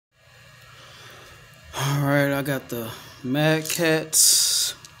Alright, I got the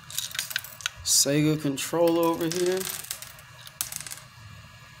CATZ SEGA controller over here.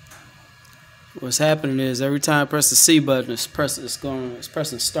 What's happening is every time I press the C button, it's pressing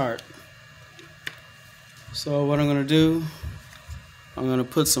start. So what I'm gonna do, I'm gonna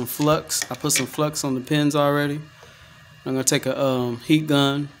put some flux. I put some flux on the pins already. I'm gonna take a heat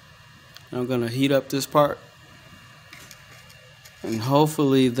gun and I'm gonna heat up this part, and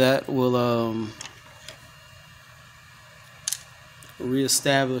hopefully that will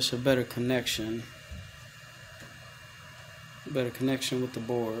reestablish a better connection with the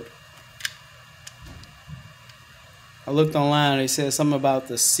board. I looked online, they said something about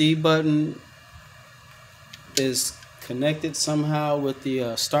the C button is connected somehow with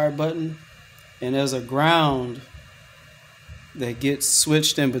the start button, and there's a ground that gets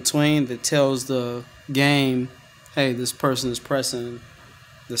switched in between that tells the game, hey, this person is pressing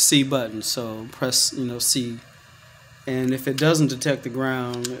the C button, so press C. And if it doesn't detect the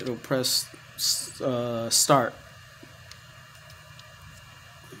ground, it'll press start.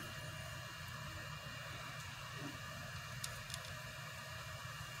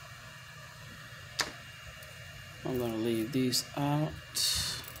 I'm gonna leave these out.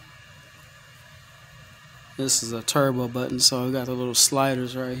 This is a turbo button, so I got the little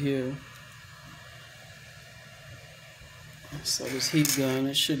sliders right here. So this heat gun,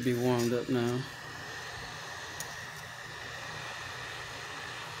 it should be warmed up now.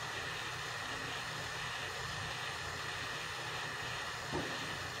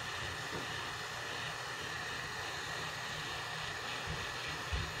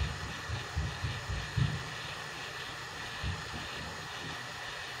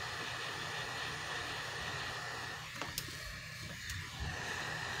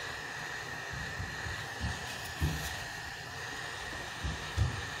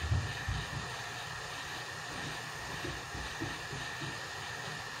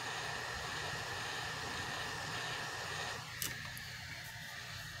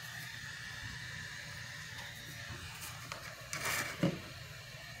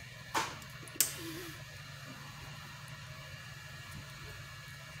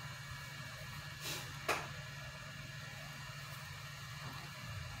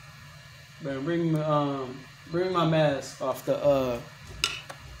 Better bring my mask off the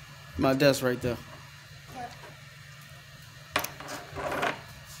my desk right there.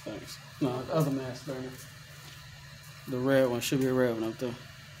 Thanks. No, the other mask, Bernie. The red one, should be a red one up there.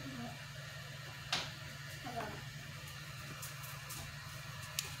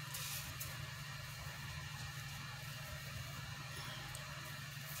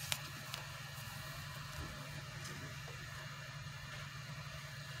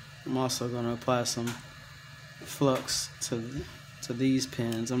 I'm also going to apply some flux to these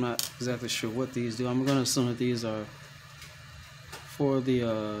pins. I'm not exactly sure what these do. I'm going to assume that these are for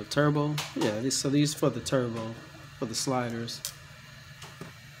the turbo. Yeah, so these for the turbo, for the sliders.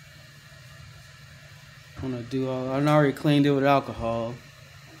 I'm going to do all. I already cleaned it with alcohol.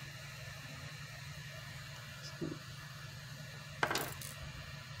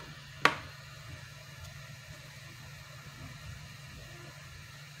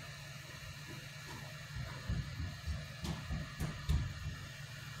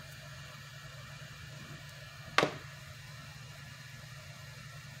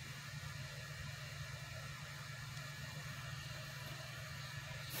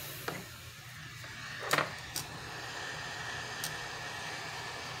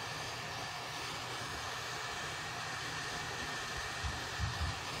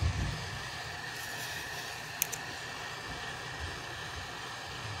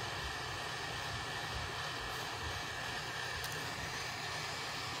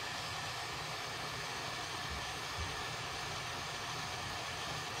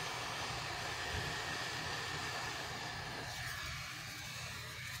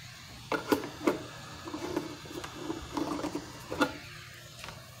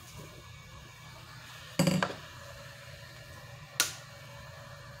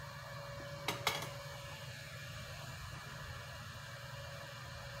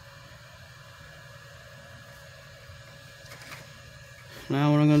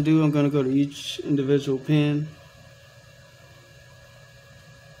 Now what I'm going to do, I'm going to go to each individual pin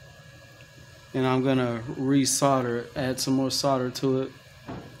and I'm going to re-solder it, add some more solder to it,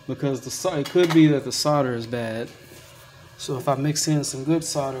 because it could be that the solder is bad. So if I mix in some good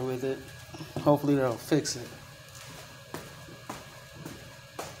solder with it, hopefully that'll fix it.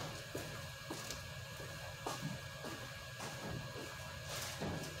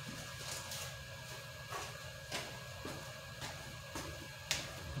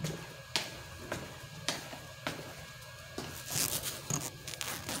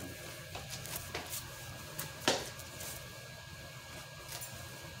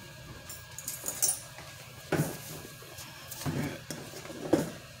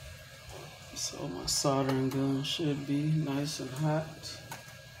 So my soldering gun should be nice and hot.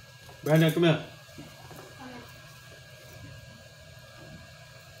 Brandon, come here.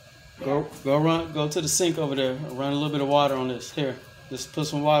 Go to the sink over there. Run a little bit of water on this. Here, just put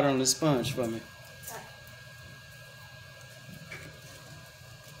some water on this sponge for me.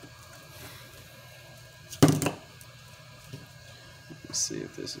 Let's see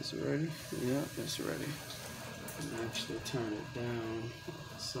if this is ready. Yep, it's ready. Actually turn it down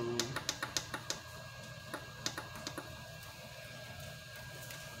some.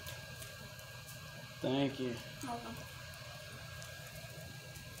 Thank you.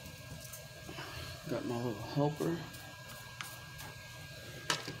 Got my little helper.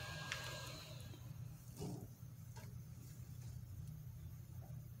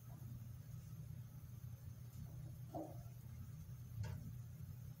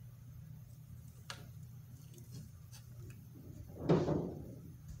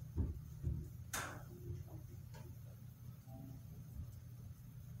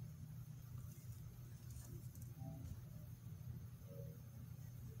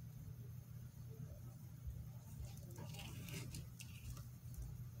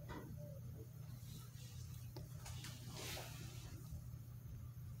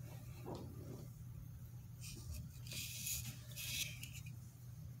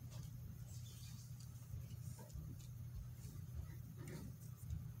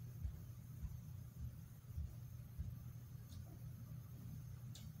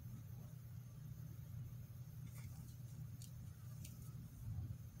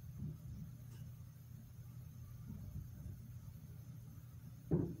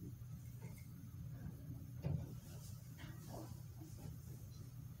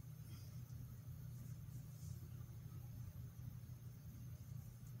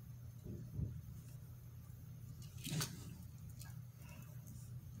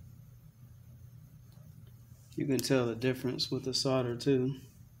 You can tell the difference with the solder too.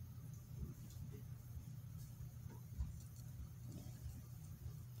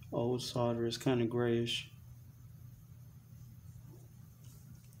 Old solder is kind of grayish.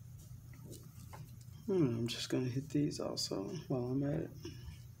 I'm just gonna hit these also while I'm at it.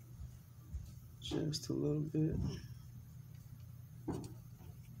 Just a little bit.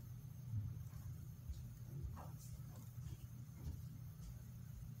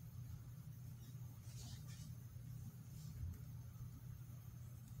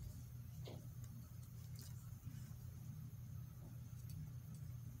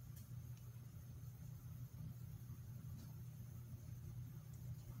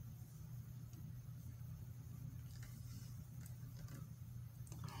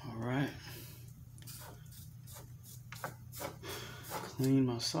 Clean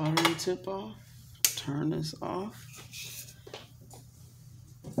my soldering tip off. Turn this off.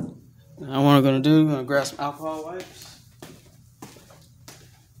 Now what I'm gonna do, I'm gonna grab some alcohol wipes.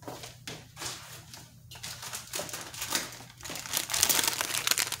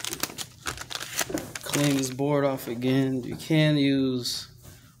 Clean this board off again. You can use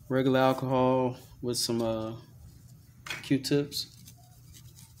regular alcohol with some Q-tips,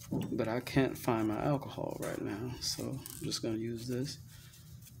 but I can't find my alcohol right now, so I'm just gonna use this.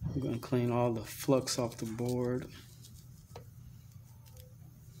 I'm gonna clean all the flux off the board.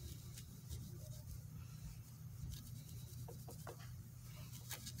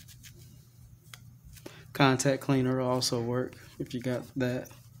 Contact cleaner will also work if you got that.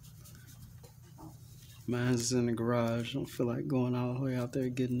 Mine's in the garage. Don't feel like going all the way out there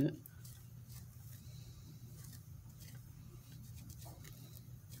getting it.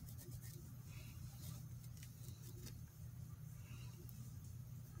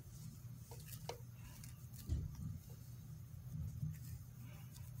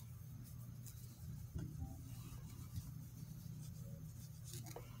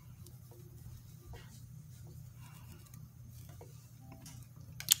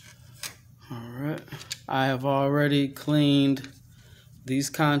 Alright, I have already cleaned these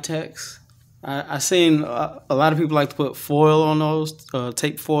contacts. I've seen a lot of people like to put foil on those,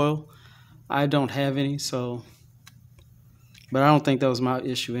 tape foil. I don't have any, so, but I don't think that was my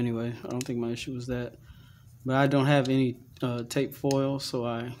issue anyway. I don't think my issue was that. But I don't have any tape foil, so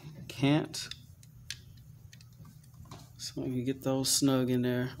I can't. So you get those snug in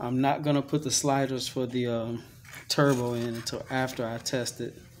there. I'm not gonna put the sliders for the turbo in until after I test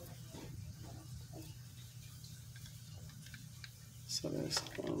it. So let's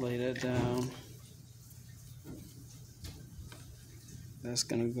lay that down. That's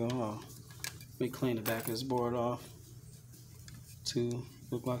gonna go off. Let me clean the back of this board off to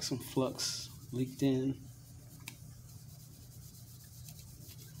look like some flux leaked in.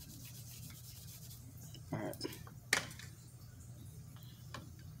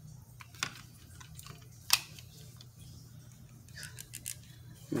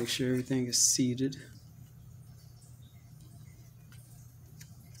 Make sure everything is seated.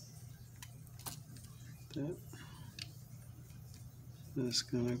 That's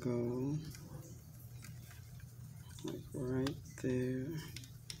gonna go like right there.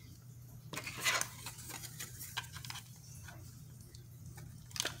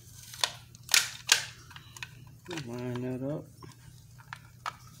 Line that up.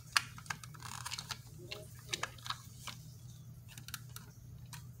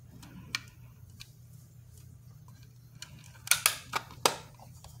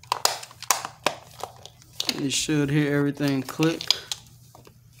 You should hear everything click.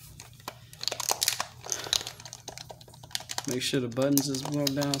 Make sure the buttons is going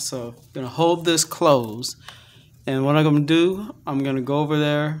down. So I'm gonna hold this closed, and what I'm gonna do, I'm gonna go over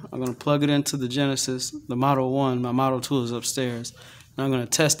there. I'm gonna plug it into the Genesis, the Model 1. My Model 2 is upstairs, and I'm gonna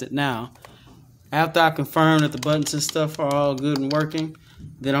test it now. After I confirm that the buttons and stuff are all good and working,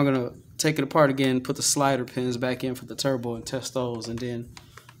 then I'm gonna take it apart again, put the slider pins back in for the turbo and test those, and then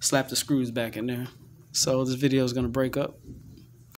slap the screws back in there. So this video is gonna break up.